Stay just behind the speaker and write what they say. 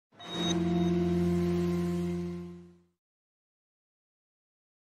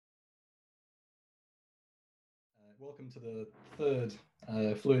Welcome to the third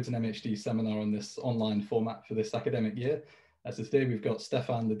Fluids and MHD seminar on this online format for this academic year. So today we've got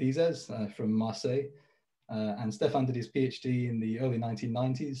Stéphane Le Dizès from Marseille, and Stéphane did his PhD in the early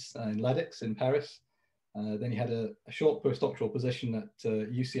 1990s in Leeds in Paris. Then he had a short postdoctoral position at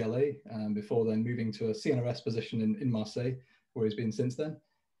UCLA before then moving to a CNRS position in Marseille, where he's been since then,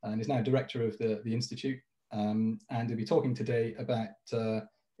 and is now director of the Institute. And he'll be talking today about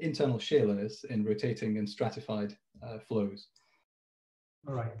internal shear layers in rotating and stratified flows.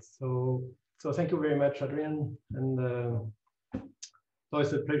 All right, so thank you very much, Adrian, and so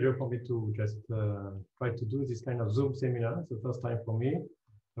it's a pleasure for me to just try to do this kind of Zoom seminar. It's the first time for me,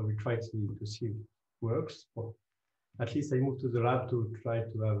 so we try to see if it works. Or at least I moved to the lab to try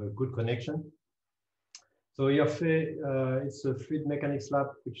to have a good connection. So IRFE, it's a fluid mechanics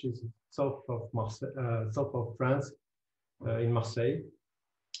lab which is south of Marseille, south of France, in Marseille.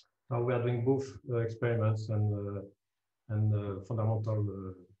 We are doing both experiments and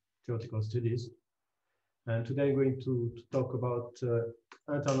fundamental theoretical studies. And today I'm going to talk about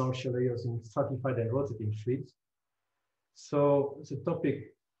internal shear layers in stratified and rotating fluids. So the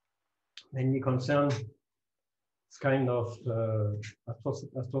topic mainly concerns kind of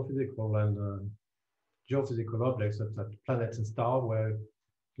astrophysical and geophysical objects such as planets and stars, where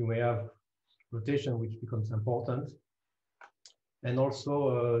you may have rotation which becomes important. And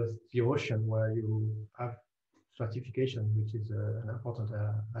also the ocean, where you have stratification, which is an important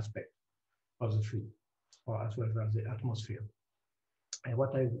aspect of the fluid, or as well as the atmosphere. And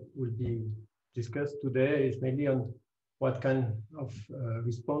what I will be discussed today is mainly on what kind of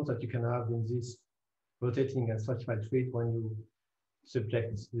response that you can have in this rotating and stratified fluid when you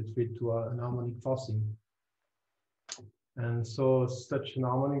subject the fluid to an harmonic forcing. And so such an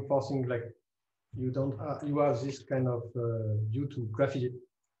harmonic forcing, like you have this kind of due to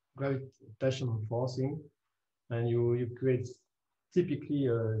gravitational forcing, and you create typically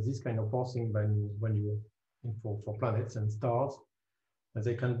this kind of forcing when you for planets and stars, and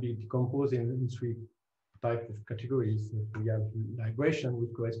they can be decomposed in three types of categories. We have libration,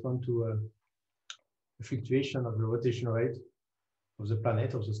 which correspond to a fluctuation of the rotation rate of the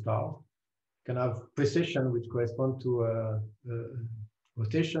planet, of the star. You can have precession, which correspond to a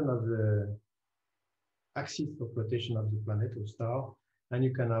rotation of the axis of rotation of the planet or star, and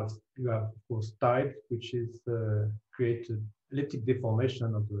you have of course tide, which is created elliptic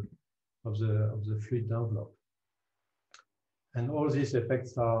deformation of the fluid envelope, and all these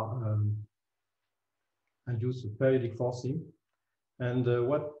effects are induced periodic forcing. And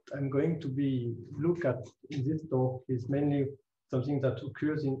what I'm going to look at in this talk is mainly something that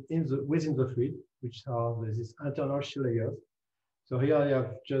occurs within the fluid, which are these internal shear layers. So here I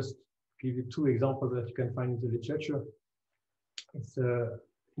have just give you two examples that you can find in the literature. It's in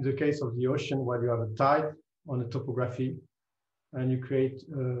the case of the ocean, where you have a tide on a topography, and you create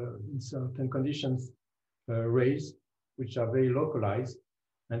in certain conditions rays which are very localized,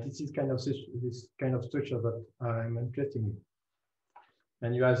 and this is kind of structure that I'm interested in.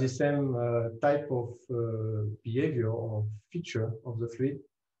 And you have the same type of behavior or feature of the fluid,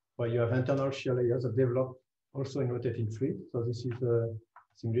 where you have internal shear layers that develop also in rotating fluid. So this is a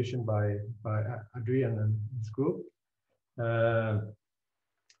simulation by Adrian and his group.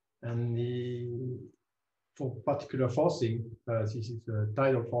 For particular forcing, this is a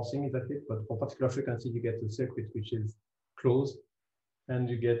tidal forcing, is that it? But for particular frequency, you get a circuit which is closed, and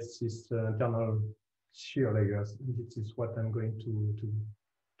you get this internal shear layers. And this is what I'm going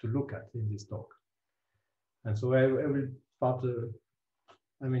to look at in this talk. And so I will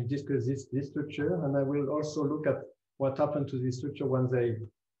discuss this structure, and I will also look at what happened to this structure when they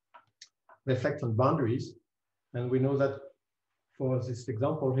reflect on boundaries. And we know that for this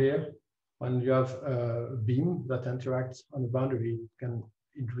example here, when you have a beam that interacts on a boundary,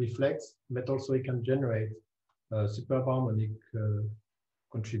 it reflects, but also it can generate a superharmonic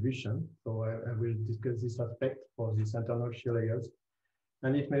contribution. So I will discuss this aspect for these internal shear layers.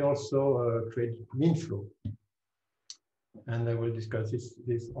 And it may also create meanflow. And I will discuss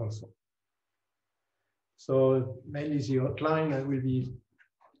this also. So mainly the outline will be,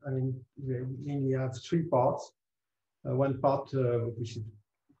 we mainly have three parts. One part which should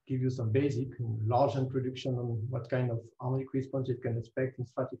give you some basic large introduction on what kind of harmonic response you can expect in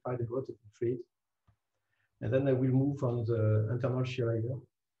stratified and rotating fluids. And then I will move on the internal shear layer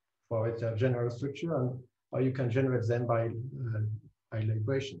for its general structure and how you can generate them by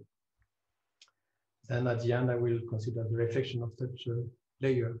libration. Then at the end, I will consider the reflection of such a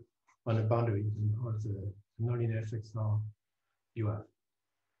layer on a boundary and all the nonlinear effects you have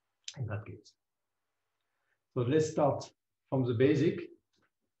in that case. So let's start from the basic.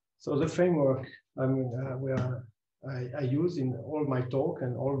 So the framework we are I use in all my talk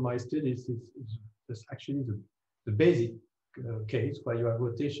and all my studies is actually the basic case where you have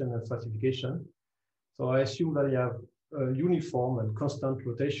rotation and stratification. So I assume that you have a uniform and constant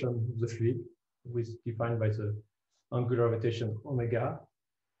rotation of the fluid, which is defined by the angular rotation omega.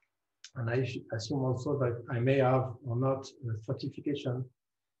 And I assume also that I may have or not stratification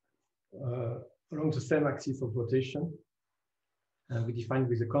along the same axis of rotation. And we define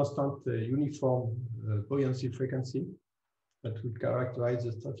with a constant uniform buoyancy frequency that would characterize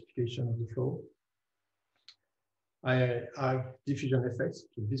the stratification of the flow. I have diffusion effects,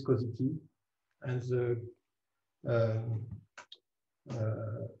 the viscosity, and the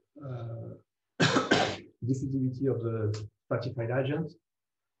diffusivity of the stratified agent.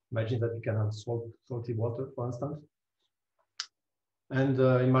 Imagine that you can have salty water, for instance. And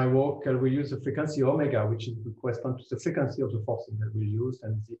in my work, we use the frequency omega, which is the correspond to the frequency of the forcing that we use,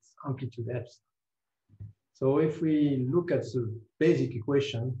 and its amplitude epsilon. So if we look at the basic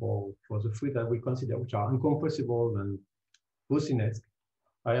equation for the fluid that we consider, which are uncompressible and Boussinesque,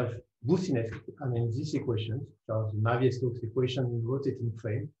 I have Boussinesque, I mean, these equations, which are the Navier-Stokes equation in rotating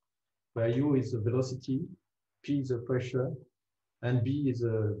frame, where U is the velocity, P is the pressure, and B is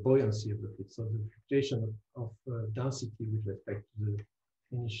the buoyancy of the fluid. So the fluctuation of density with respect to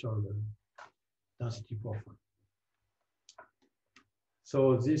the initial density profile.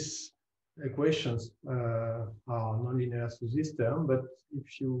 So these equations are nonlinear to this term, but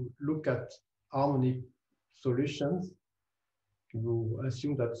if you look at harmonic solutions, you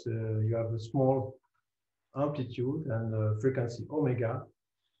assume that you have a small amplitude and frequency omega,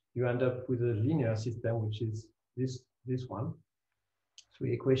 you end up with a linear system, which is this one.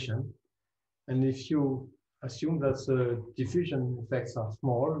 Three equation. And if you assume that the diffusion effects are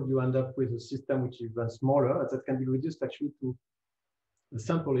small, you end up with a system which is even smaller, that can be reduced actually to the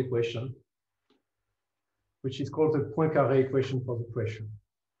sample equation, which is called the Poincaré equation for the pressure.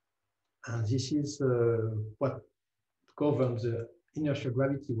 And this is what governs the inertial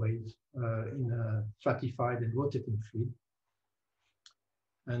gravity waves in a stratified and rotating fluid.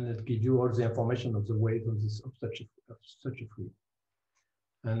 And it gives you all the information of the wave of such a fluid.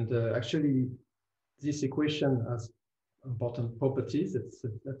 And actually, this equation has important properties. That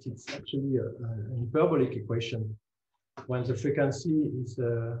it's actually an hyperbolic equation when the frequency is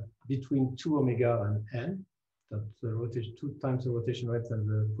between 2 omega and n, that's the rotation, 2 times the rotation rate and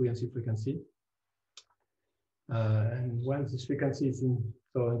the buoyancy frequency. And when this frequency is in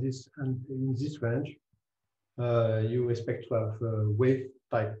this range, you expect to have wave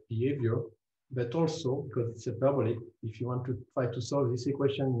type behavior. But also, because it's hyperbolic, if you want to try to solve this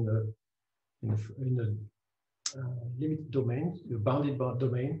equation in a limited domain, a bounded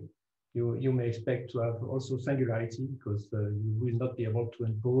domain, you may expect to have also singularity, because you will not be able to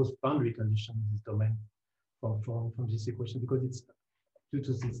impose boundary conditions in this domain from this equation, because it's due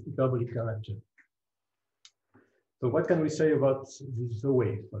to this hyperbolic character. So what can we say about the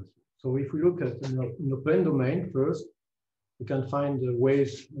wave? So if we look at in the plane domain first, we can find the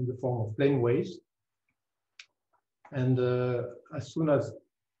waves in the form of plane waves. And as soon as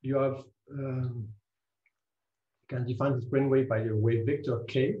you have, you can define this plane wave by the wave vector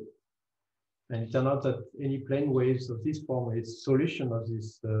K. And it turns out that any plane waves of this form is solution of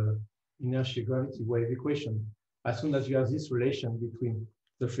this inertial gravity wave equation. As soon as you have this relation between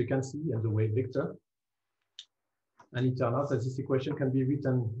the frequency and the wave vector. And it turns out that this equation can be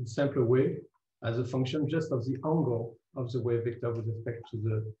written in simpler way as a function just of the angle of the wave vector with respect to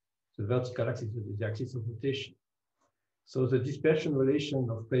the vertical axis, the axis of rotation. So the dispersion relation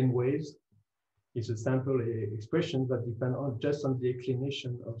of plane waves is a sample expression that depends just on the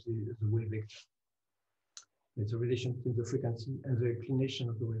inclination of the wave vector. It's a relation between the frequency and the inclination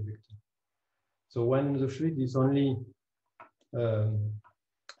of the wave vector. So when the fluid is only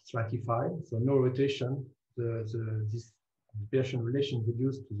stratified, so no rotation, this dispersion relation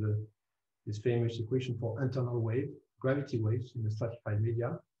reduced to this famous equation for internal wave, gravity waves in the stratified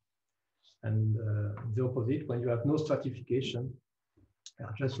media. And the opposite, when you have no stratification,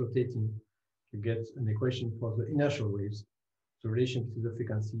 just rotating, you get an equation for the inertial waves, the relation to the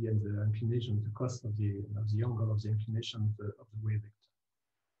frequency and the inclination, the cost of the angle of the inclination of the wave vector.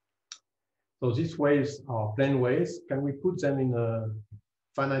 So these waves are plane waves. Can we put them in a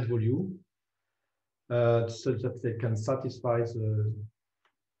finite volume such that they can satisfy the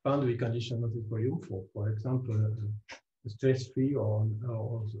boundary condition of this volume for example, a stress-free or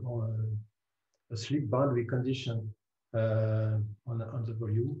a slip boundary condition on the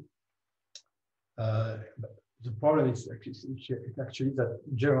volume. The problem is actually that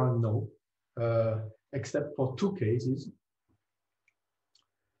in general, no, except for two cases.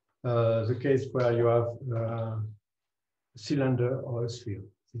 The case where you have cylinder or a sphere.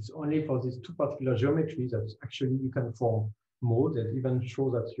 It's only for these two particular geometries that actually you can form mode, and even show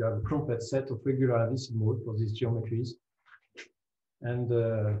that you have a complete set of regular and viscous mode for these geometries. And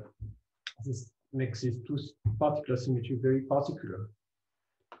this makes these two particular symmetry very particular.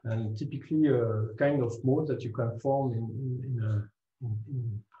 And typically a kind of mode that you can form in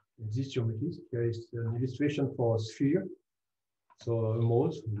these geometries. There is an illustration for a sphere. So a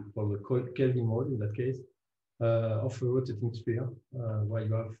mode, for the Kelvin mode in that case, of a rotating sphere, where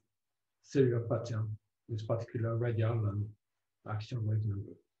you have cellular pattern with particular radial and axial wave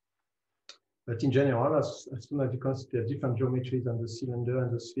number. But in general, as soon as you consider different geometries than the cylinder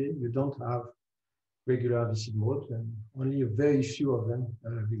and the sphere, you don't have regular viscous mode, and only a very few of them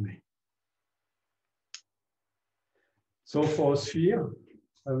remain. So for a sphere,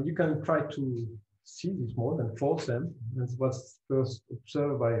 you can try to see this mode and force them. That's what's first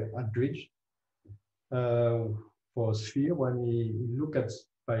observed by Aldridge. For a sphere, when he looked at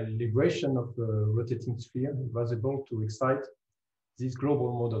by libration of the rotating sphere, he was able to excite this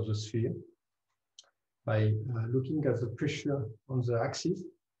global mode of the sphere by looking at the pressure on the axis.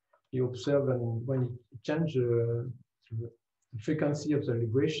 He observed, and when he changed the frequency of the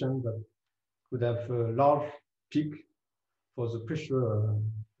libration, that could have a large peak for the pressure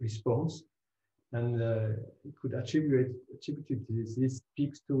response, and it could attribute these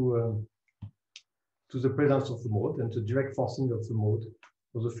peaks to the presence of the mode and to direct forcing of the mode.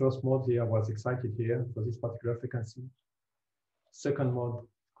 So the first mode here was excited here for this particular frequency. Second mode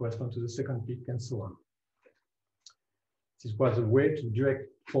corresponds to the second peak, and so on. This was a way to direct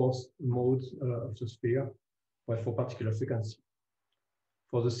force mode of the sphere, but for particular frequency.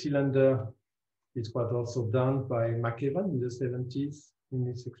 For the cylinder, it was also done by McEwan in the 70s in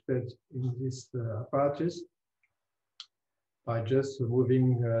this apparatus, by just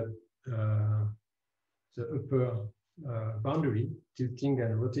moving the upper boundary, tilting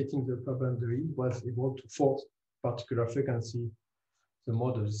and rotating the upper boundary, was able to force particular frequency, the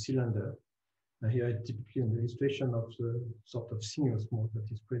mode of the cylinder. And here is typically an illustration of the sort of sinuous mode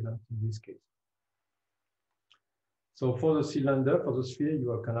that is present in this case. So for the cylinder, for the sphere,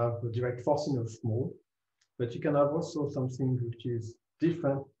 you can have a direct forcing of mode, but you can have also something which is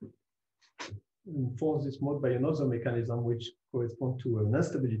different and force this mode by another mechanism which corresponds to an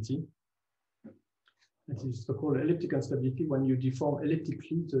instability. It is so-called elliptic instability when you deform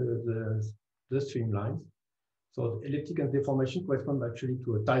elliptically the streamlines. So elliptic and deformation correspond actually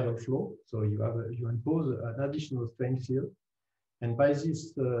to a tidal flow. So you impose an additional strain field, and by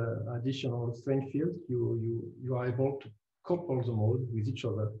this additional strain field, you are able to couple the mode with each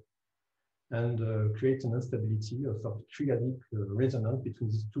other and create an instability, or sort of triadic resonance between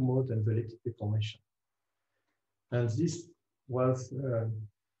these two modes and the elliptic deformation. And this was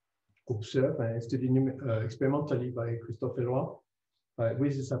observed and studied experimentally by Christophe Leroy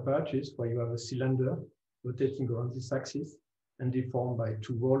with this apparatus, where you have a cylinder rotating around this axis and deformed by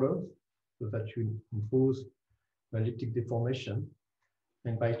two rollers, so that you impose elliptic deformation.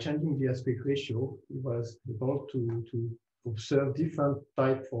 And by changing the aspect ratio, it was able to observe different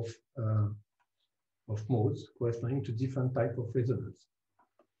types of modes corresponding to different types of resonance.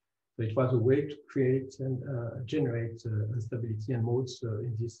 So it was a way to create and generate instability and modes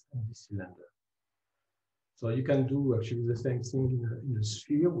in this cylinder. So you can do actually the same thing in a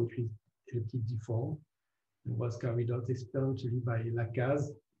sphere, which is elliptic deformed, and was carried out experimentally by Lacaze.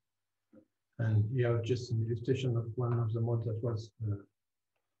 And here just an illustration of one of the modes that was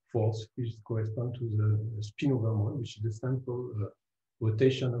forced, which corresponds to the spin-over mode, which is the simple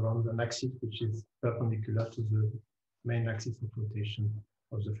rotation around an axis which is perpendicular to the main axis of rotation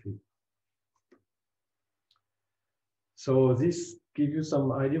of the fluid. So this gives you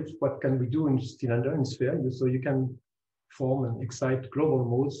some idea of what can we do in cylinder and sphere. So you can form and excite global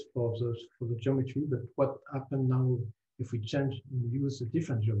modes for the geometry, but what happens now if we change and use a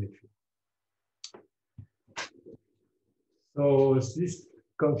different geometry? So this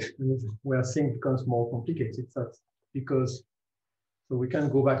comes, where things becomes more complicated. That's because, so we can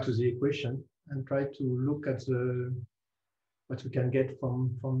go back to the equation and try to look at what we can get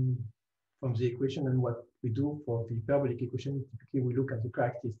from the equation, and what we do for the hyperbolic equation. Typically, we look at the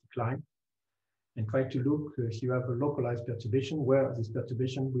characteristic line and try to look if you have a localized perturbation, where this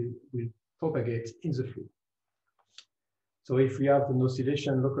perturbation will propagate in the fluid. So if we have an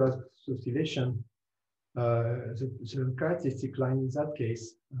oscillation, localized oscillation, the characteristic line in that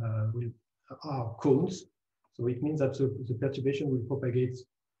case are cones. So it means that the perturbation will propagate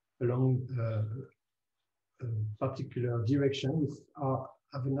along a particular direction, which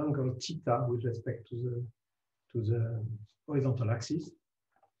have an angle theta with respect to the horizontal axis.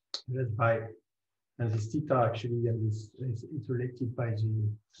 And this theta actually is related by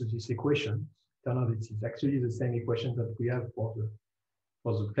to this equation. Turn out it is actually the same equation that we have for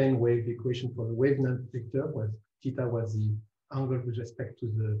the plane wave equation for the wavelength vector, where theta was the angle with respect to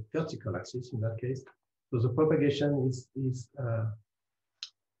the vertical axis in that case. So the propagation is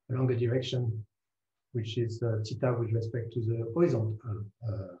along a direction which is theta with respect to the horizontal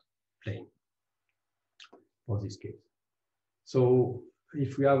plane for this case. So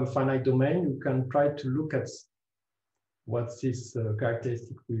if we have a finite domain, you can try to look at what this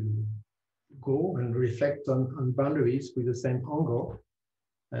characteristic will go and reflect on boundaries with the same angle.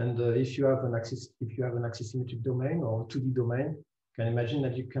 And if you have an axisymmetric domain or 2D domain, you can imagine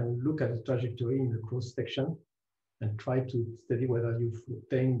that you can look at the trajectory in the cross section and try to study whether you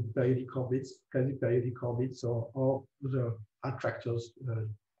obtain periodic orbits, quasi-periodic orbits, or other attractors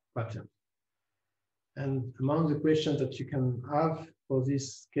patterns. And among the questions that you can have for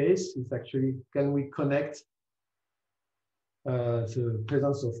this case is actually, can we connect the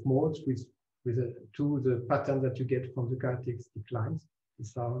presence of modes to the pattern that you get from the characteristic lines?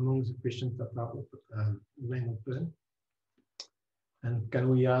 These are among the questions that are remain open. And can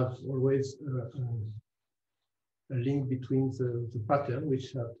we have always a link between the pattern,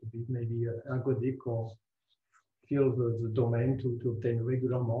 which have to be maybe ergodic or fill the domain to obtain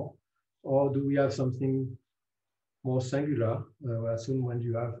regular mode? Or do we have something more singular as soon when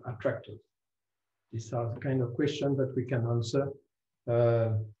you have attractors? These are the kind of questions that we can answer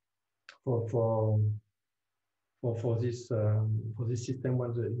for this system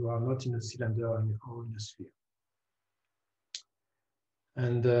when you are not in a cylinder or in a sphere.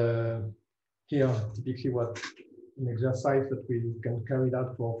 And here, typically, what an exercise that we can carry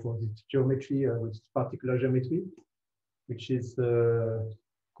out for this geometry with particular geometry, which is the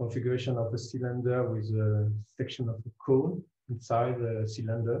configuration of a cylinder with a section of a cone inside the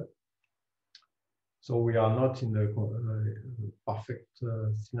cylinder. So we are not in a perfect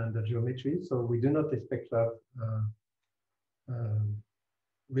cylinder geometry, so we do not expect to have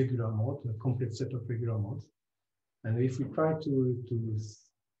regular mode, a complete set of regular modes. And if we try to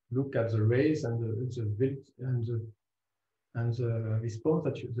look at the rays and the response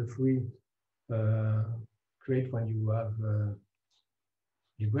that the fluid create when you have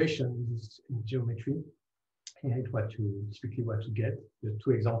libration in geometry, here is typically what you get. The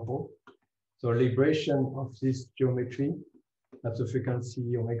two examples. So libration of this geometry at the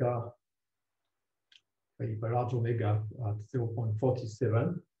frequency omega, very large omega at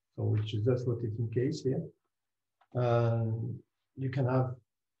 0.47, so which is just rotating case here. You can have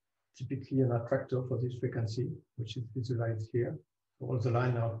typically an attractor for this frequency, which is visualized here. So all the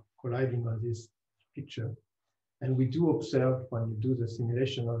lines are colliding on this picture. And we do observe when you do the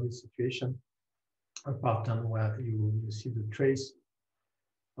simulation of this situation, a pattern where you see the trace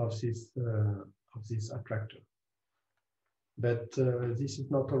of this attractor. But this is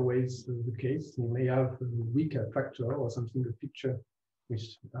not always the case. You may have a weak attractor or something, a picture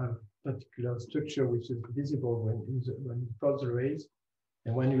which have particular structure which is visible when you plot the rays.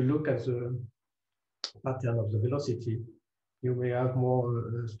 And when you look at the pattern of the velocity, you may have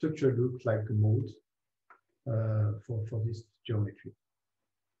more structure look like a mode for this geometry.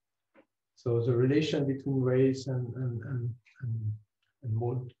 So the relation between rays and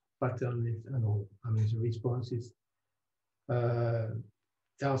mode pattern is, the response is,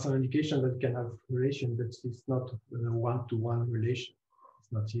 there are some indications that can have relation, but it's not a one-to-one relation.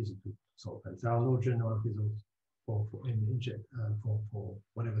 It's not easy to solve. And there are no general results for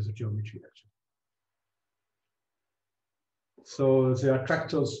whatever the geometry actually. So the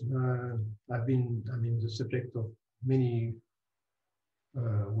attractors have been, the subject of many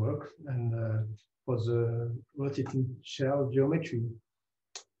work, and for the rotating shell geometry,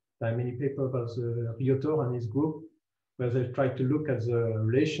 there are many papers by Riotor and his group, where they try to look at the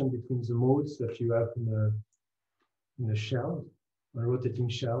relation between the modes that you have in a shell, a rotating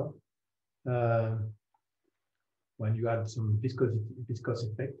shell, when you add some viscous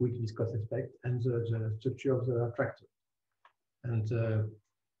effect, weak viscous effect, and the structure of the attractor. And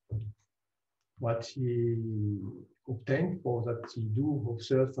what he obtained was that he do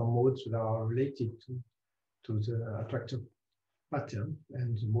observe some modes that are related to the attractor pattern,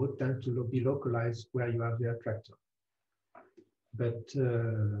 and the mode tends to be localized where you have the attractor. But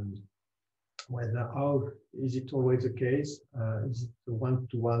how is it always the case? Is it a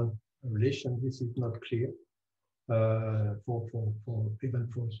one-to-one relation? This is not clear even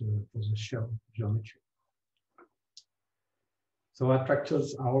for the shell geometry. So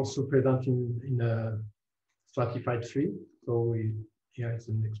attractors are also present in a stratified fluid. So here is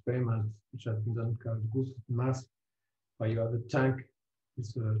an experiment which has been done called goose mass, where you have a tank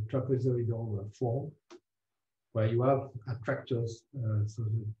this trapezoidal form, where you have attractors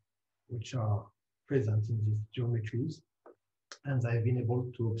which are present in these geometries, and I've been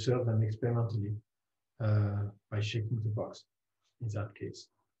able to observe them experimentally by shaking the box in that case.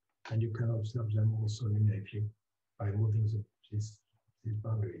 And you can observe them also numerically by moving this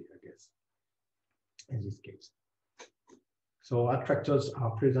boundary, I guess, in this case. So attractors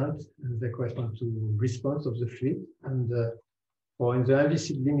are present, and they correspond to response of the fluid. And or in the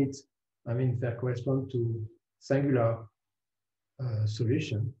inviscid limit, I mean, they correspond to singular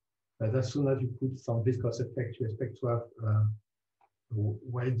solution. But as soon as you put some viscous effect, you expect to have a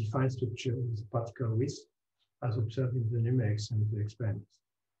well-defined structure with particle width, as observed in the numerics and the experiments.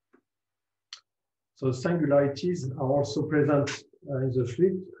 So singularities are also present in the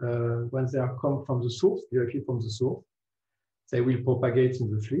fluid when they are come from the source, directly from the source. They will propagate in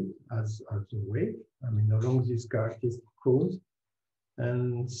the fluid as a wave, I mean, along these characteristic cones.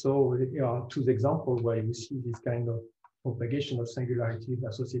 And so there are two examples where you see this kind of propagation of singularity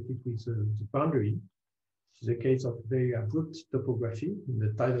associated with the boundary. This is a case of very abrupt topography in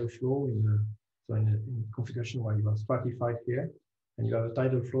the tidal flow, in configuration where you are stratified here, and you have a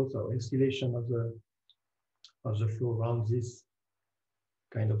tidal flow, so oscillation of the flow around this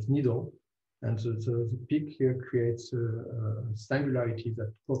kind of needle. And the peak here creates a singularity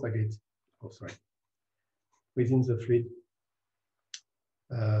that propagates within the fluid.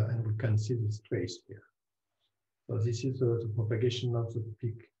 And we can see this trace here. So this is the propagation of the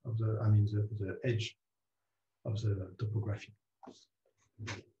peak of the edge of the topography.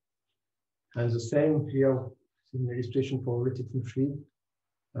 And the same here is an illustration for rotating fluid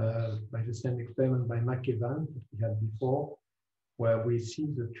by the same experiment by McEvan that we had before, where we see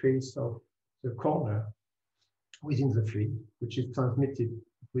the trace of the corner within the fluid, which is transmitted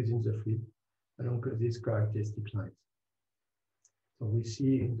within the fluid along these characteristic lines. So we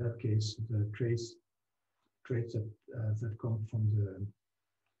see in that case the traits that come from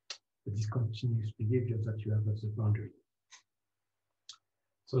the discontinuous behavior that you have at the boundary.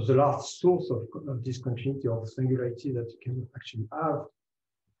 So the last source of discontinuity or singularity that you can actually have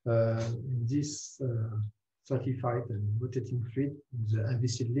in this stratified and rotating fluid in the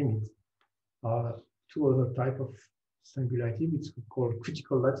inviscid limit are two other types of singularity, which we call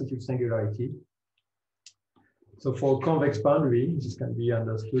critical latitude singularity. So for a convex boundary, this can be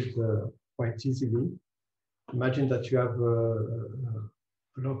understood quite easily. Imagine that you have a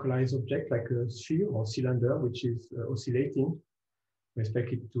localized object like a sphere or cylinder, which is oscillating. We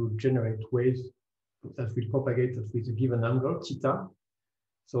expect it to generate waves that will propagate with a given angle, theta.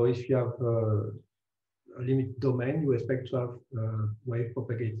 So if you have a limit domain, you expect to have wave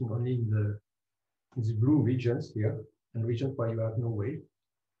propagating only in the blue regions here, and regions where you have no wave.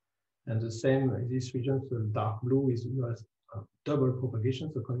 And the same in this region, so dark blue is double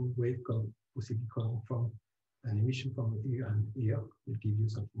propagation, so wave possibly coming from an emission from here and here will give you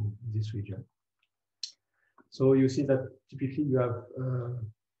something in this region. So you see that typically you have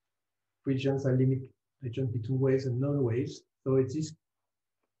regions that limit regions between waves and non-waves. So it is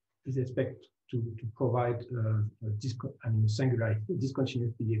expected to provide singularity,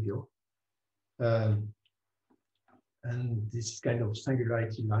 discontinuous behavior. And this is kind of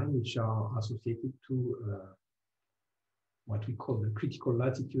singularity line, which are associated to what we call the critical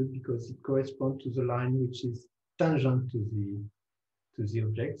latitude, because it corresponds to the line which is tangent to the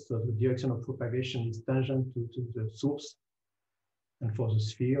object. So the direction of propagation is tangent to the source. And for the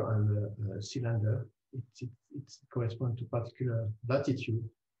sphere and the cylinder, it corresponds to particular latitude,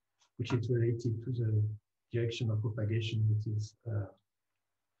 which is related to the direction of propagation, which is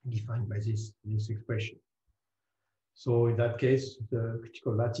defined by this expression. So in that case, the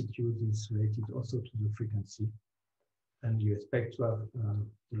critical latitude is related also to the frequency. And you expect to have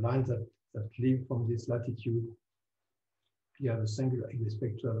the lines that live from this latitude. You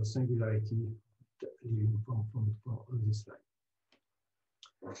expect to have a singularity living from on this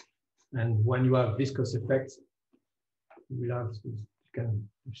line. And when you have viscous effects, you can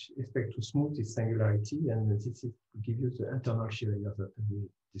expect to smooth this singularity, and this is to give you the internal shear that we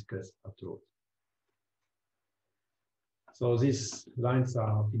discussed afterwards. So these lines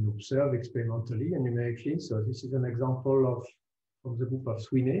are being observed experimentally and numerically. So this is an example of the group of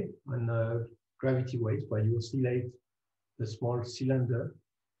Sweeney and gravity waves, where you oscillate the small cylinder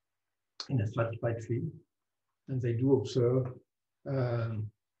in a stratified fluid, and they do observe the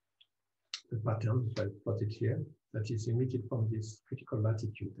pattern that I plotted here that is emitted from this critical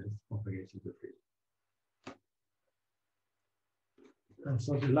latitude and propagating the fluid. And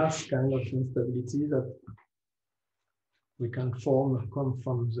so the last kind of instability that we can come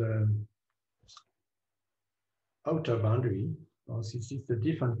from the outer boundary, this is a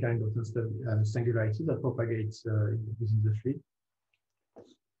different kind of singularity that propagates within the fluid.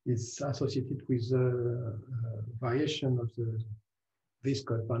 It's associated with variation of the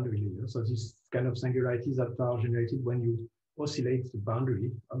viscous boundary layer. So this kind of singularities that are generated when you oscillate the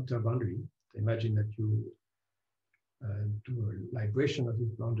boundary, outer boundary. Imagine that you do a libration of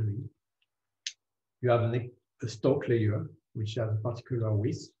this boundary. You have a stock layer, which has a particular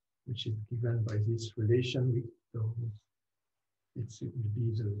width, which is given by this relation with, so it will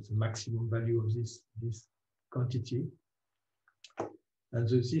be the maximum value of this quantity. And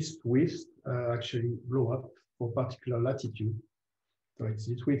this width actually blow up for particular latitude. So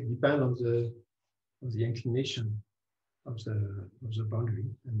this width depends on the inclination of the boundary,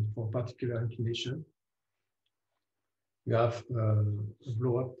 and for particular inclination, you have a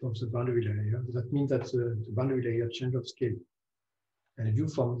blow up of the boundary layer. That means that the boundary layer change of scale. And view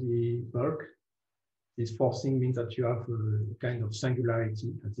from the bulk, this forcing means that you have a kind of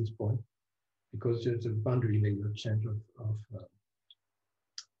singularity at this point, because there's a boundary layer change of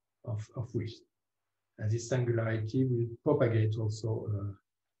width. And this singularity will propagate also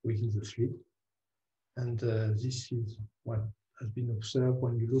within the fluid. And this is what has been observed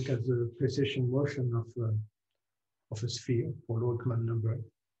when you look at the precession motion of a sphere for low Ekman number.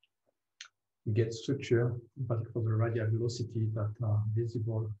 You get structure, in particular for the radial velocity, that are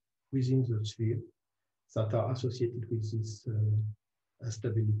visible within the sphere, that are associated with this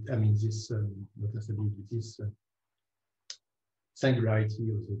stability. I mean, this not instability, this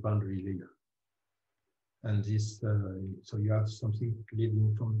singularity of the boundary layer. And this, so you have something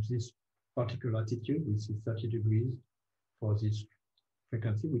leading from this particular latitude, which is 30 degrees for this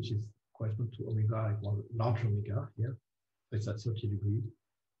frequency, which is correspond to omega, or large omega here. So it's at 30 degrees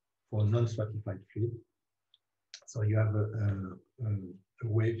for non-stratified fluid. So you have a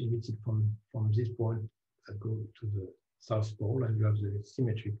wave emitted from this point that go to the South Pole, and you have the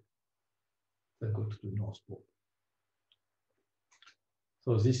symmetric that go to the North Pole.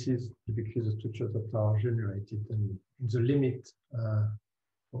 So this is typically the structures that are generated, and in the limit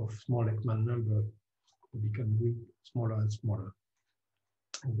of small Ekman number, they become smaller and smaller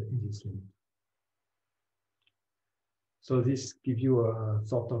in this limit. So this gives you a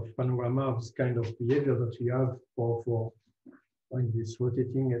sort of panorama of this kind of behavior that we have for in this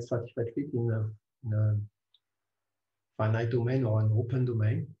rotating stratified fluid in a finite domain or an open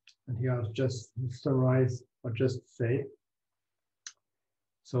domain. And here I'll just summarize or just say.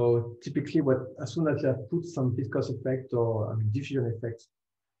 So typically, as soon as you have put some viscous effect or diffusion effects,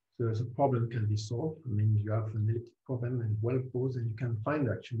 the problem can be solved. I mean, you have an elliptic problem and well posed, and you can find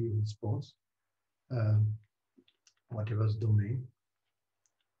actually a response, whatever the domain.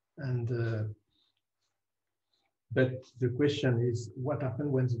 And but the question is, what happens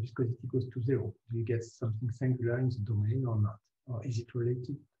when the viscosity goes to zero? Do you get something singular in the domain or not? Or is it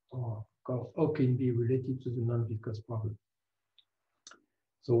related, or can it be related to the non-viscous problem?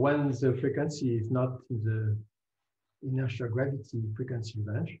 So when the frequency is not in the inertial gravity frequency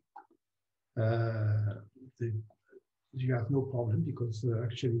range, you have no problem, because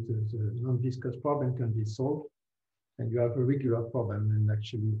actually the non-viscous problem can be solved, and you have a regular problem, and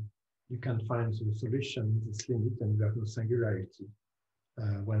actually you can find the solution in this limit, and you have no singularity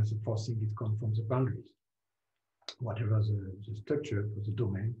when the forcing is come from the boundaries, whatever the structure of the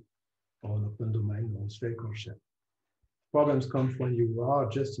domain, or an open domain or spherical shell. Problems come when you are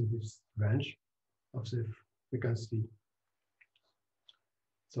just in this range of the frequency.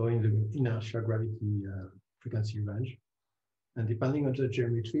 So in the inertial gravity frequency range. And depending on the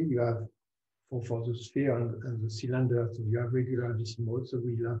geometry, you have for the sphere and the cylinder, so you have regular DC modes, so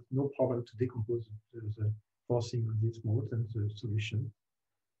we'll have no problem to decompose the forcing of this mode and the solution.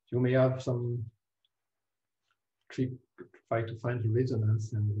 You may have some trick try to find the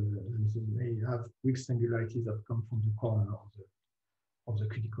resonance, and you may have weak singularities that come from the corner of the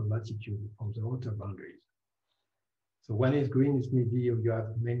critical latitude from the outer boundaries. So when it's green, it's maybe you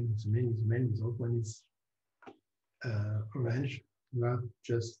have the main result. When it's orange, you have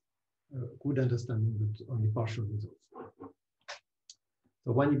just good understanding, but only partial results.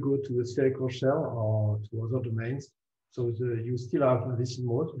 So when you go to a spherical shell or to other domains, so you still have DC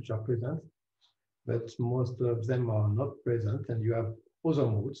modes which are present, but most of them are not present, and you have other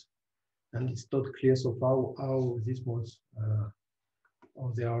modes, and it's not clear so far how these modes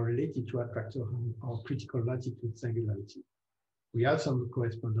or they are related to attractor or critical latitude singularity. We have some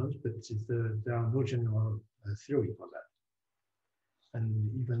correspondence, but there are no general theory for that, and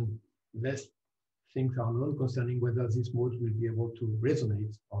even less things are known concerning whether these modes will be able to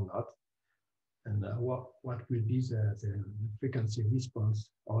resonate or not, and what will be the frequency response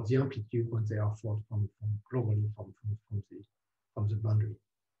or the amplitude when they are forced from globally from the from the boundary.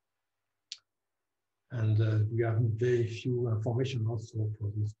 And we have very few information also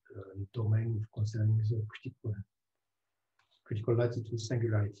for this domain concerning the critical latitude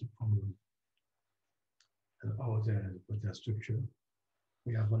singularity from and how their structure.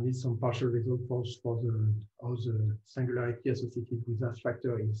 We have only some partial results for how the singularity associated with that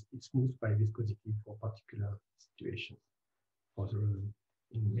factor is smoothed by viscosity for particular situations,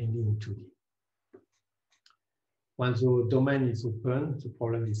 mainly in 2D. When the domain is open, the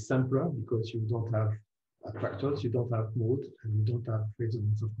problem is simpler because you don't have attractors, you don't have mode, and you don't have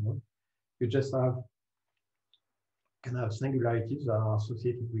resonance of mode. You just can have singularities that are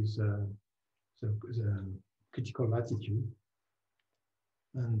associated with the critical latitude.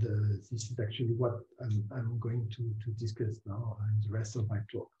 And this is actually what I'm going to discuss now in the rest of my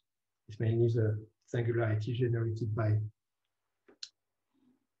talk. It's mainly the singularity generated by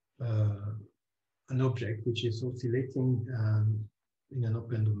an object which is oscillating in an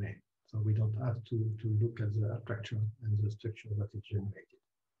open domain. So we don't have to look at the attractor and the structure that it generated.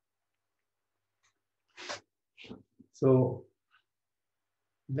 So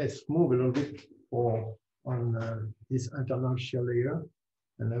let's move a little bit on this internal shear layer.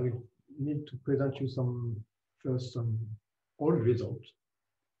 And I will need to present you some old results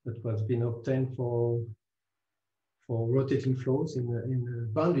that was been obtained for rotating flows in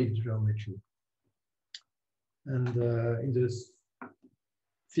boundary geometry. And in the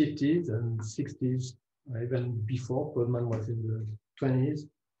 50s and 60s, even before, Goldman was in the 20s,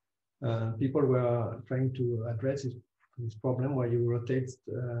 people were trying to address this problem where you rotate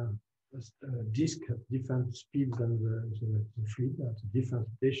a disk at different speeds than the fluid at a different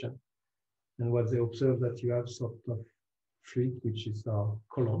rotation. And what they observed that you have sort of fluid, which is a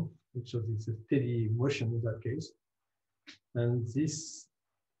column, which is a steady motion in that case. And this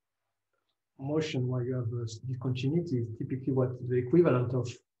motion where you have discontinuity is typically what the equivalent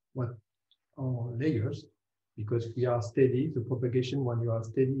of what are layers, because we are steady, the propagation when you are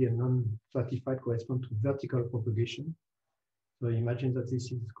steady and non-stratified corresponds to vertical propagation. So imagine that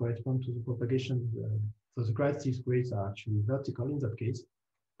this is correspond to the propagation. So the gravity waves are actually vertical in that case.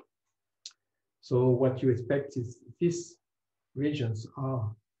 So what you expect is these regions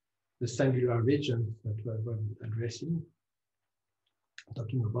are the singular regions that we were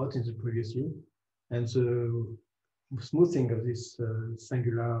talking about in the previous year. And the smoothing of this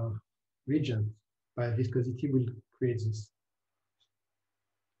singular region by viscosity will create this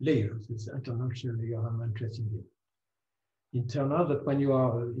layer, this internal shear layer I'm interested in. It turns out that when you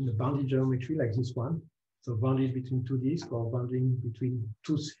are in a boundary geometry like this one, so boundaries between two disks or bounding between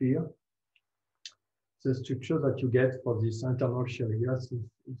two spheres, the structure that you get for this internal shear layers is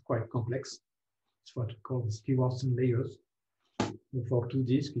quite complex. It's what we call the Stevenson layers. For two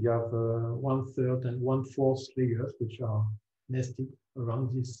disks, you have 1/3 and 1/4 layers, which are nested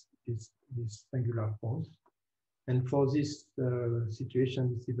around this singular point. And for this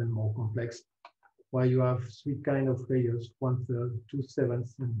situation, it's even more complex, where you have three kinds of layers, 1/3, 2/7,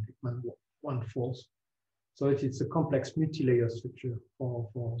 and 1/4. So it's a complex multi-layer structure for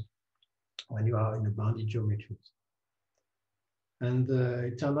when you are in a boundary geometry. And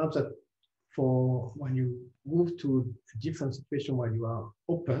it turned out that for when you move to a different situation where you are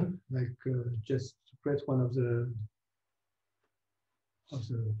open, like just to press one of the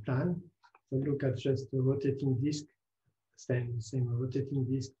plan, so look at just the rotating disk, same rotating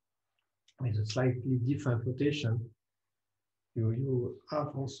disk with a slightly different rotation. You have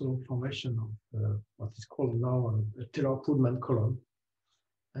also formation of what is called now a Taylor-Pullman column,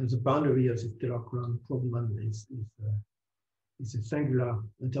 and the boundary of this Taylor-Pullman is a singular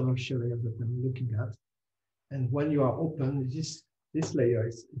internal shear layer that I'm looking at. And when you are open, this layer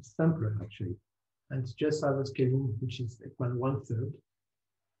is simpler actually, and it just has a scaling which is equal 1/3.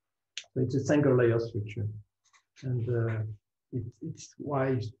 So it's a single layer structure, and it's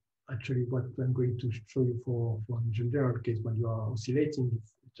why actually what I'm going to show you for in general case when you are oscillating,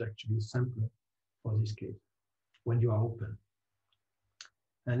 it's actually simpler for this case when you are open.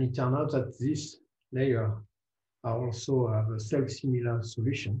 And it turns out that this layer also have a self-similar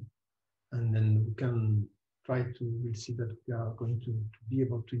solution, and then we can we'll see that we are going to be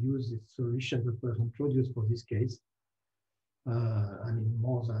able to use this solution that was introduced for this case. I mean,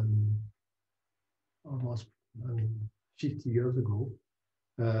 more than almost 50 years ago,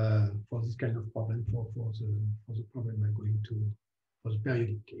 for this kind of problem, for the problem I'm going to, for the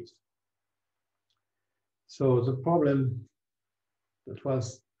periodic case. So the problem that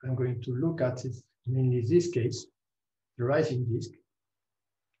I'm going to look at is mainly this case, the rising disk.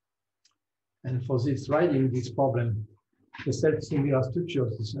 And for this riding disk problem, the self-similar structure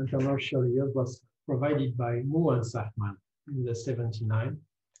of this internal shear layer was provided by Moore and Sachman in the 69,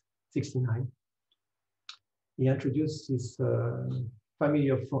 he introduced this family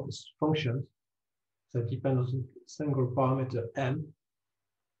of functions that depend on a single parameter m,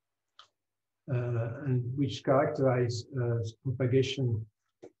 and which characterize propagation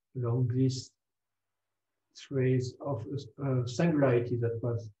along this trace of singularity that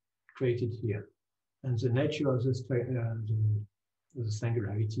was created here. And the nature of the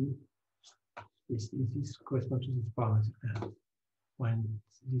singularity is corresponds to this parameter m. When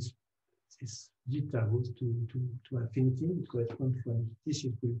this zeta goes to infinity, it corresponds when this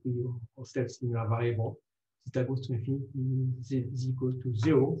will be your self-similar variable. Zeta goes to infinity, z goes to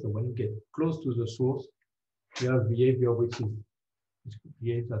 0. So when you get close to the source, you have behavior which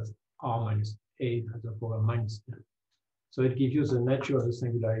behaves as r minus a as a power minus n. So it gives you the nature of the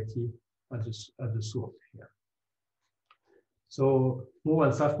singularity at the source here. So Moore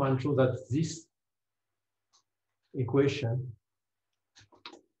and Safman show that this equation,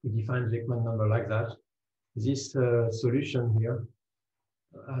 we define the Ekman number like that. This solution here,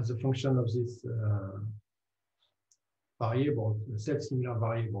 as a function of this variable, the self-similar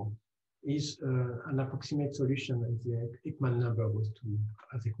variable, is an approximate solution as the Ekman number goes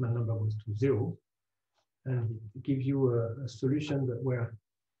to 0, and it gives you a solution where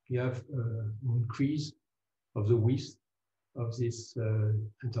you have an increase of the width of this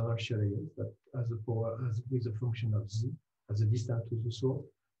internal shear layer, that with a function of z as a distance to the source,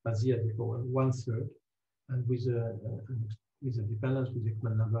 as z at the power 1/3, and with a dependence with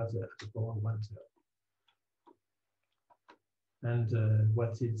Ekman number at the power 1/3. And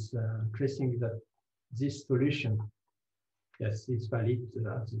what is interesting is that this solution, yes, is valid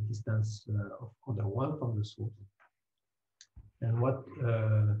at the distance of order 1 from the source. And what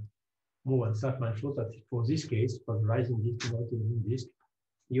Moore and Safman shows that for this case, for the rising disk and rotating disk,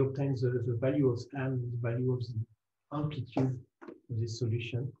 he obtains the value of m, the value of the amplitude of this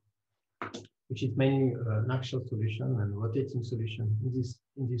solution, which is mainly an axial solution and rotating solution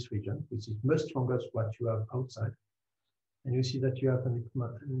in this region, which is much stronger than what you have outside. And you see that you have an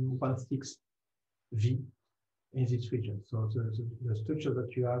 1/6 V in this region. So the structure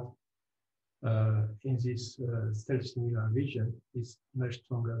that you have in this self-similar region is much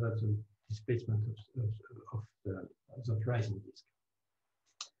stronger than the displacement of the rising disk.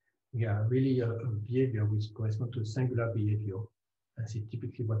 We are really a behavior which corresponds to singular behavior, and it's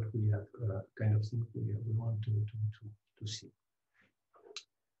typically what we have kind of thing we want to see.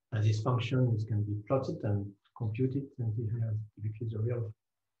 And this function can be plotted and computed, and we have typically the real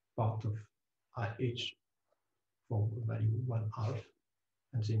part of IH for value 1/2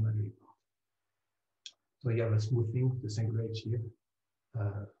 and the imaginary part. So you have a smoothing, the singularity here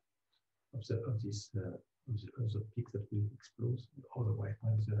of the peak that will explode. Otherwise,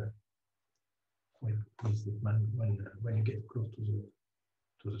 when you get close to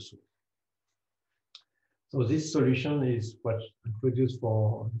the source. So this solution is what introduced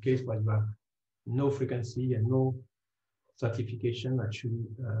for the case where you have no frequency and no stratification actually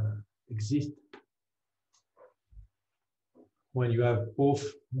exist. When you have both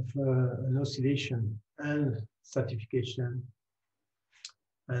an oscillation and stratification,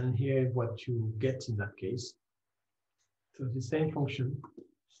 and here what you get in that case. So the same function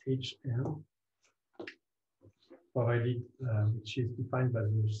Hn provided, which is defined by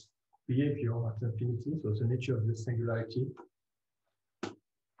this behavior at infinity, so the nature of the singularity.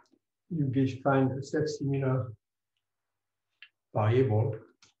 You define a self-similar variable,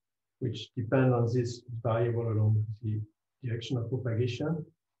 which depends on this variable along the direction of propagation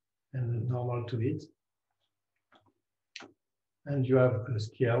and normal to it. And you have a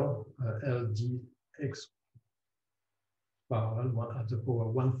scale LDX parallel at the power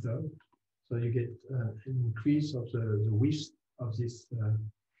 1/3. So you get an increase of the width of this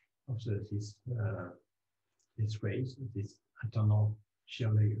this rays, this internal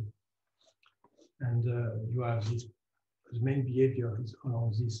shear layer. And you have this, the main behavior is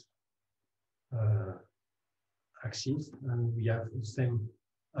along this axis, and we have the same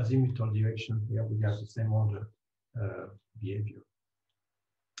azimuthal direction here. We have the same order behavior.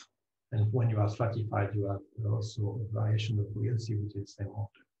 And when you are stratified, you have also a variation of buoyancy with the same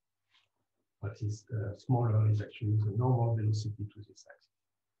order. What is smaller is actually the normal velocity to this axis.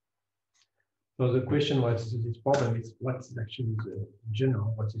 So the question was, this problem is what is actually the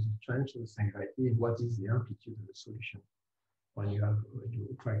general, what is the strength of the singularity, and what is the amplitude of the solution when you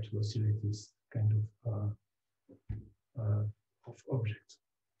try to oscillate this kind of object.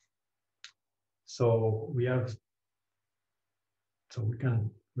 So we can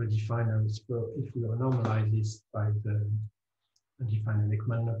redefine, if we normalize this by define an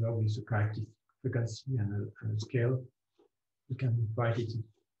Ekman number with a characteristic frequency and a scale, you can write it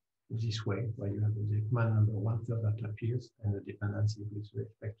this way, where you have the Ekman number 1/3 that appears and the dependency with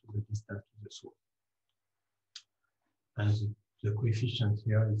respect to the distance to the source. And the coefficient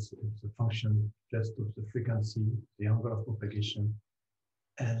here is a function just of the frequency, the angle of propagation,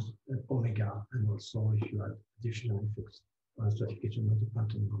 and omega, and also if you add diffusion effects on the stratification of the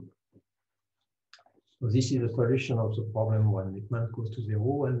quantum number. So this is the solution of the problem when Ekman goes to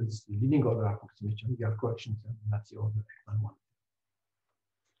 0, and it's the leading order approximation. We have corrections, and that's the order Ekman 1.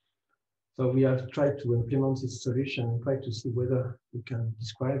 So we have tried to implement this solution and try to see whether we can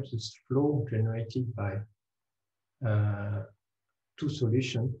describe this flow generated by two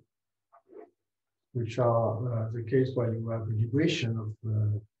solutions, which are the case where you have a libration of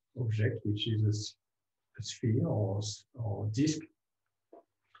object, which is a sphere or disk.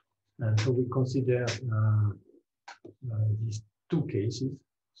 And so we consider these two cases.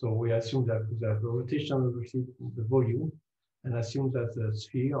 So we assume that we have a rotation of the volume, and assume that the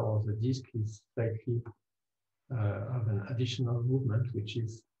sphere or the disk is slightly have an additional movement, which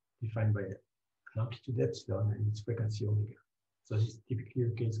is defined by an amplitude epsilon and its frequency omega. So this is typically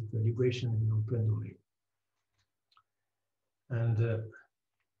the case of the libration in open domain. And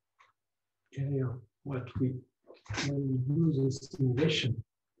when we do the simulation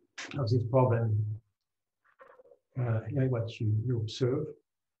of this problem, here what you observe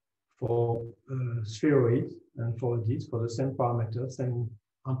for spheroid and for this, for the same parameter, same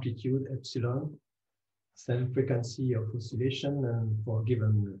amplitude epsilon, same frequency of oscillation, and for a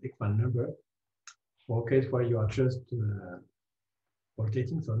given Ekman number, for a case where you are just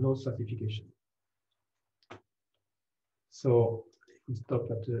rotating, so no stratification. So if we stop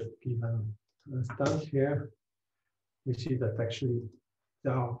at a given instant here, we see that actually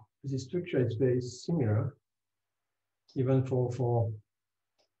this structure is very similar, even for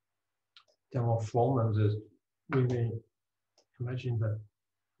term of form, and we may imagine that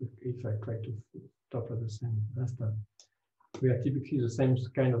if I try to stop at the same instant, we are typically the same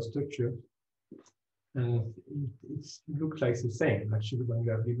kind of structure, and it looks like the same actually when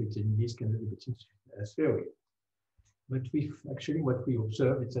you have liberating disk and liberating spheroid. But what we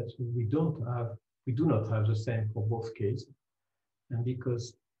observe is that we do not have the same for both cases, and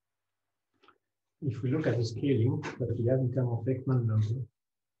because if we look at the scaling that we have in terms of Ekman number,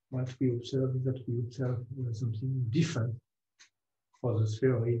 what we observe is that we observe something different for the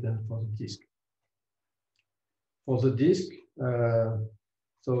spheroid and for the disk. For the disk,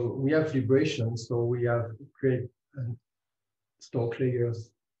 so we have libration, so we have create stock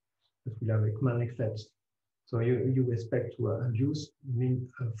layers that will have Ekman effects. So you expect to induce mean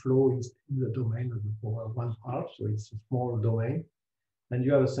flow in the domain of the power 1/2, so it's a small domain, and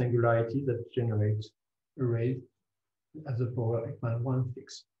you have a singularity that generates a ray at the power Ekman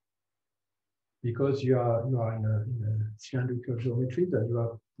 1/6. Because you are in a cylindrical geometry that you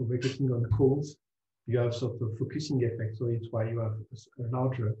are propagating on cones, you have sort of focusing effect. So it's why you have a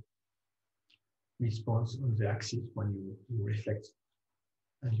larger response on the axis when you reflect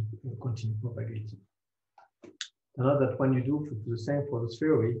and you continue propagating. Another that when you do the same for the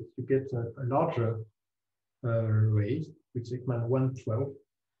spheroid, you get a larger ray, which is Ekman 1/12,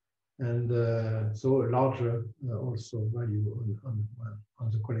 and so a larger also value on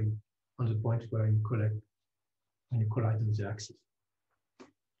the point where you collide on the axis.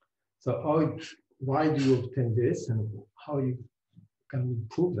 So why do you obtain this, and how can we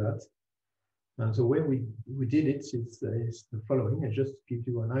prove that? And the way we did it is the following. I just give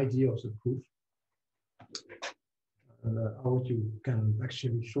you an idea of the proof, and how you can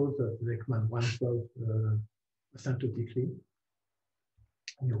actually show that the Ekman 1/12 asymptotically.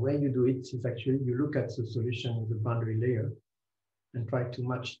 And the way you do it is actually you look at the solution in the boundary layer and try to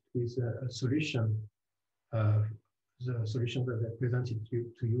match it with a solution, the solution that I presented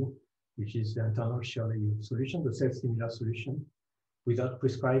to you, which is the internal shear layer solution, the self-similar solution, without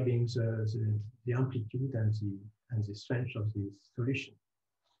prescribing the amplitude and the strength of this solution.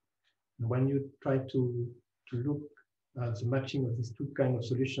 And when you try to look at the matching of these two kinds of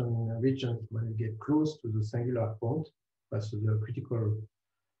solutions in a region when you get close to the singular point, that's the critical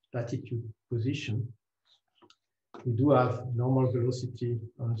latitude position, we do have normal velocity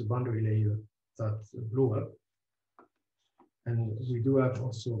on the boundary layer that blow up. And we do have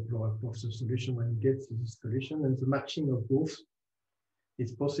also blow up of the solution when you get to this solution, and the matching of both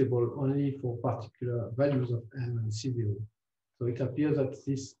is possible only for particular values of m and c0. So it appears that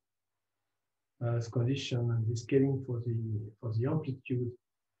this condition and the scaling for the amplitude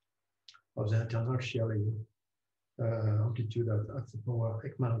of the internal shear layer, amplitude at the power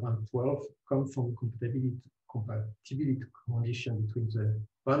Ekman 1/12, come from compatibility condition between the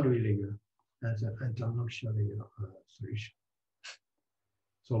boundary layer and the internal shear layer solution.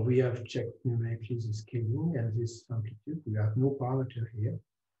 So we have checked numerically the scaling and this amplitude. We have no parameter here.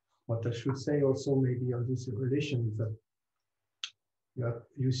 What I should say also maybe on this relation is that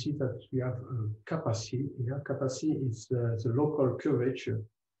you see that we have a capacity. Here. Capacity is the local curvature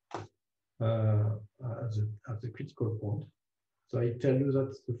at the critical point. So I tell you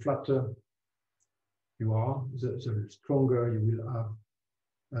that the flatter you are, the stronger you will have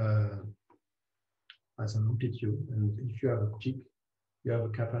as an amplitude. And if you have a peak, you have a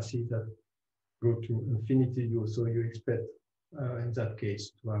capacity that go to infinity. So you expect in that case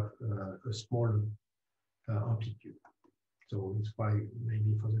to have a smaller amplitude. So it's why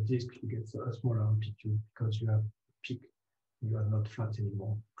maybe for the disk you get a smaller amplitude because you have a peak. You are not flat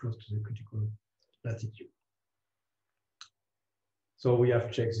anymore, close to the critical latitude. So we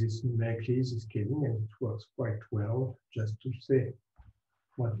have checked this numerically, the scaling, and it works quite well. Just to say,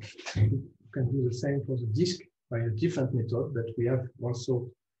 what you can do the same for the disk by a different method, but we have also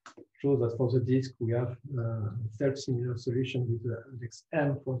shown that for the disk we have a self-similar solution with the index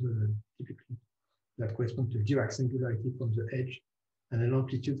m for the typically that corresponds to Dirac singularity from the edge and an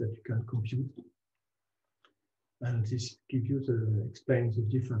amplitude that you can compute. And this gives you explains the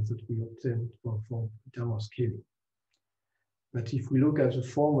difference that we obtained in terms of scaling. But if we look at the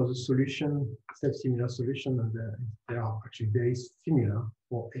form of the solution, self-similar solution, and they are actually very similar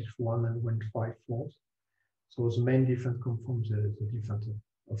for H1 and 1.5 forms. So the main difference comes from the difference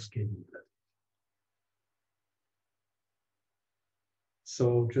of scaling.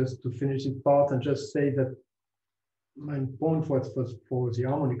 So just to finish this part and just say that my point was for the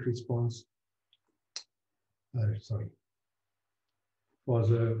harmonic response. But I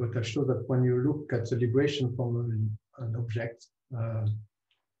show that when you look at the libration from an object,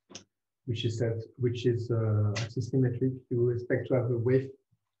 which is systematic, you expect to have a wave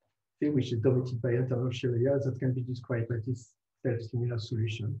field which is dominated by internal shear layers that can be described by this self-similar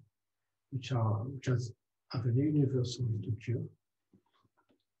solution, which have a universal structure.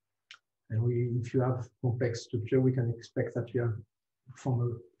 And if you have complex structure, we can expect that you have from a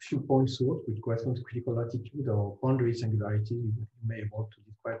few point source, which corresponds to critical latitude or boundary singularity, you may be able to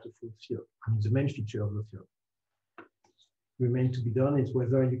describe the full field. I mean, the main feature of the field. Remain to be done is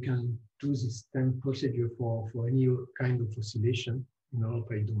whether you can do this same procedure for any kind of oscillation in an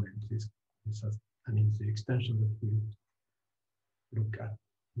operate domain. This has, I mean, the extension that we look at.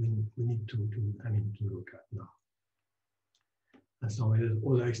 We need to look at now. And so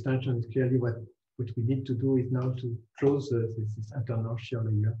other extension is clearly what we need to do is now to close this internal shear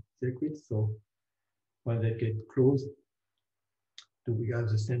layer circuit. So when they get closed, do we have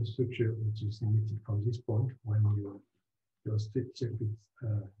the same structure which is emitted from this point when your state circuits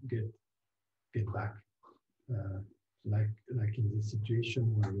get back, like in this situation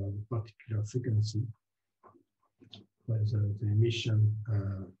where you have a particular frequency, where the emission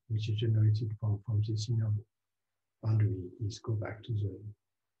which is generated from this inner boundary is go back to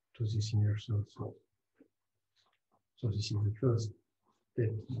this inertial source. So this is the first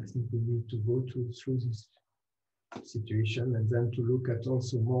step. I think we need to go through this situation and then to look at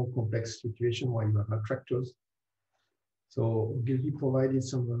also more complex situation where you have attractors. So Gilby provided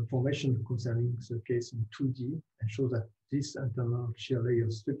some information concerning the case in 2D and show that this internal shear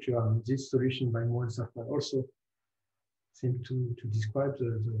layer structure and this solution by Moore and Safran also seem to describe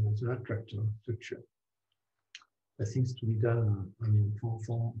the attractor structure. There things to be done, I mean, for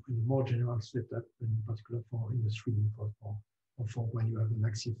a more general setup, in particular for in the 3D for when you have an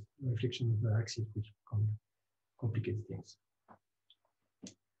axis, reflection of the axis, which can complicate things.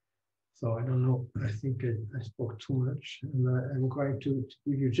 So I don't know, I think I spoke too much, and I'm going to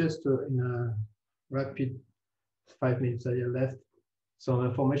give you just in a rapid 5 minutes that are left, some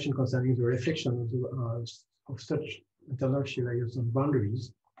information concerning the reflection of such internal shear layers on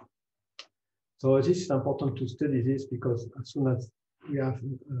boundaries. So this is important to study this because as soon as we have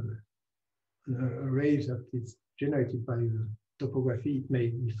an array that is generated by topography, it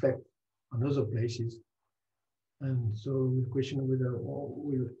may reflect on other places. And so the question of whether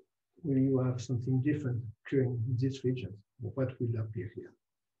will you have something different occurring in this region? What will appear here?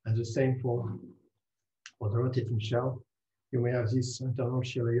 And the same for the rotating shell. You may have this internal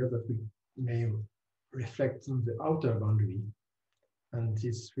shear layer that may reflect on the outer boundary. And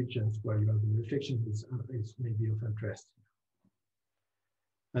these regions where you have the reflection is maybe of interest.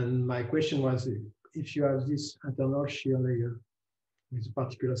 And my question was, if you have this internal shear layer with a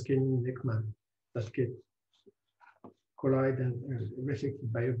particular scaling in Ekman that get collide and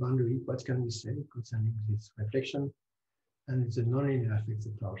reflected by a boundary, what can we say concerning this reflection and the nonlinear effects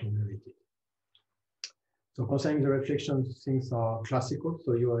that are generated? So concerning the reflection, things are classical.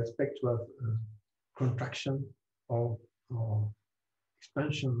 So you expect to have a contraction or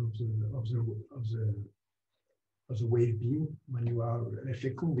expansion of the wave beam when you are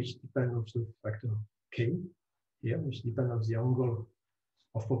reflecting, which depends on the factor K here, which depends on the angle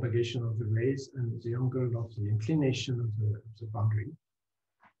of propagation of the rays and the angle of the inclination of the boundary.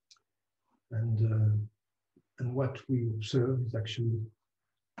 And what we observe is actually,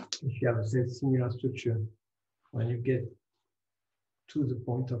 if you have a similar structure, when you get to the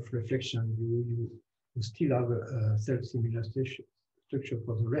point of reflection, you still have a self-similar structure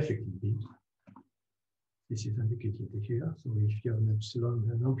for the reflected beam. This is indicated here. So if you have an epsilon,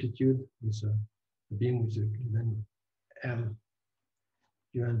 an amplitude with a beam with a given M,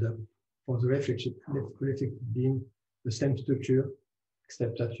 you end up for the reflected beam, the same structure,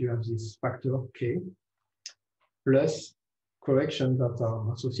 except that you have this factor K, plus corrections that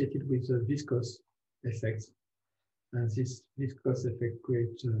are associated with the viscous effects. And this viscous effect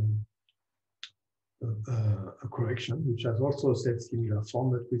creates a correction, which has also a self-similar form,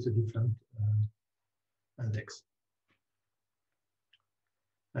 but with a different index.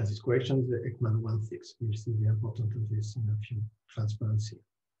 And this correction is the Ekman 1/6. We'll see the importance of this in a few transparency.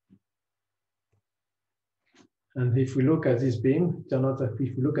 And if we look at this beam, it turns out that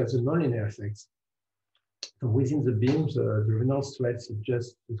if we look at the nonlinear effects, so within the beam, the Reynolds threads is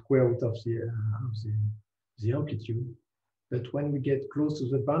just the square root of the amplitude. But when we get close to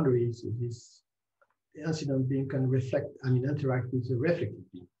the boundaries, this incident beam can interact with the reflected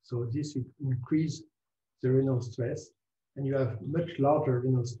beam. So this will increase the Reynolds stress, and you have much larger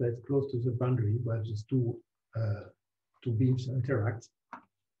Reynolds stress close to the boundary where these two beams interact.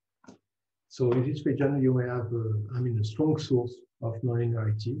 So in this region, you may have a strong source of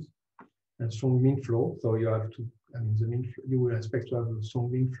nonlinearities and strong mean flow. So you have to, you will expect to have a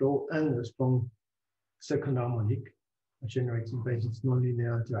strong mean flow and a strong second harmonic generated by these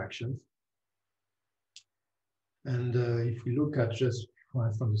nonlinear interactions. And if we look at just, for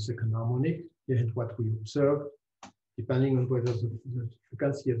instance, the second harmonic, here's what we observe, depending on whether the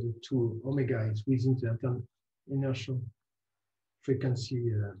frequency of the two omega is within the inertial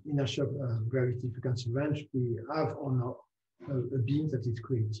frequency, inertial gravity frequency range, we have on a beam that is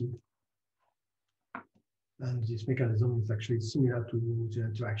created. And this mechanism is actually similar to the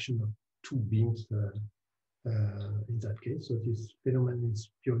interaction of two beams in that case. So this phenomenon is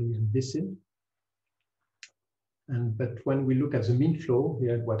purely invisible. But when we look at the mean flow,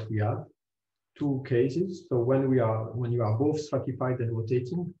 here what we have, two cases. So when you are both stratified and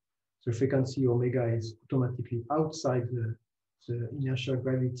rotating, the frequency omega is automatically outside the inertial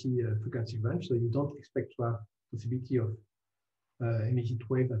gravity frequency range. So you don't expect to have possibility of emitted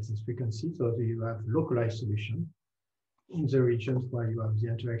wave at this frequency. So you have localized solution in the regions where you have the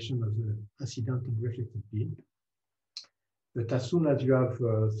interaction of the incident and reflected beam. But as soon as you have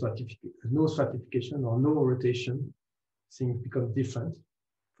no stratification or no rotation, things become different.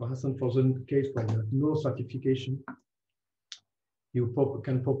 For instance, for the case where you have no stratification, you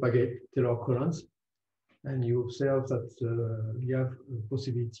can propagate Taylor columns, and you observe that you have a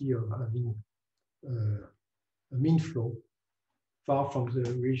possibility of having a mean flow far from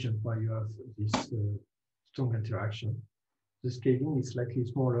the region where you have this strong interaction. The scaling is slightly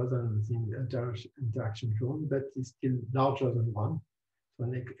smaller than the interaction zone, but it's still larger than 1. So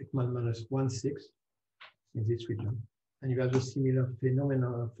Ekman minus 1/6 in this region. And you have a similar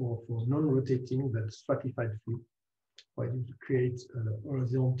phenomena for non-rotating but stratified fluid, where you create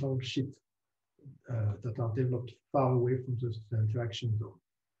horizontal sheets that are developed far away from the interaction zone.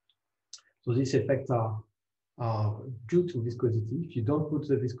 So these effects are due to viscosity. If you don't put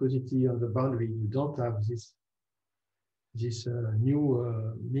the viscosity on the boundary, you don't have this new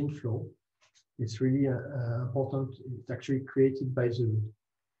mean flow. It's really important. It's actually created by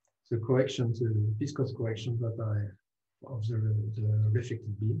the corrections, the viscous corrections that are of the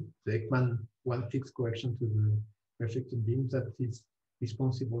reflected beam, the Ekman 1/6 correction to the reflected beam that is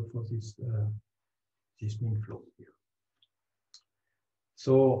responsible for this mean flow here.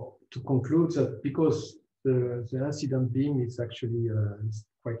 So to conclude that because the incident beam is actually is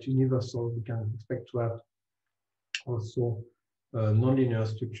quite universal, we can expect to have also nonlinear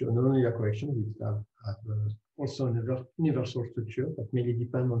structure, nonlinear correction, which have also an universal structure that mainly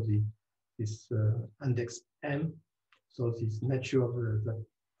depend on this index M. So this nature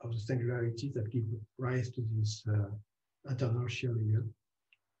of the singularities that give rise to this internal shear layer.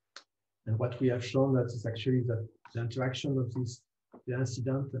 And what we have shown that is actually that the interaction of the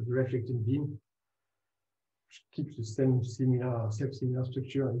incident and the reflected beam keeps the same self-similar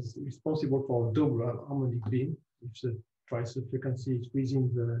structure and is responsible for a double harmonic beam if the twice the frequency is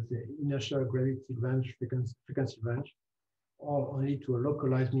within the inertial gravity range, frequency range, or only to a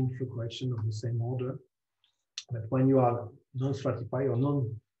localized mean flow correction of the same order. But when you are non-stratified or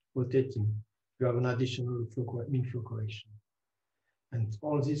non-rotating, you have an additional mean flow correction. And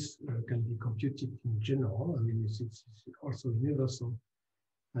all this can be computed in general. I mean, it's also universal.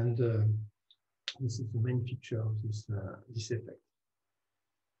 And this is the main feature of this, this effect.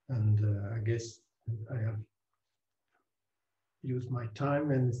 And I guess I have used my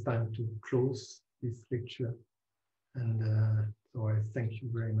time, and it's time to close this lecture. And so I thank you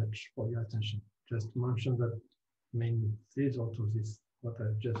very much for your attention. Just to mention that main result of this, what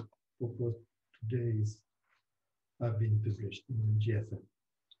I just proposed today, have been published in GSM.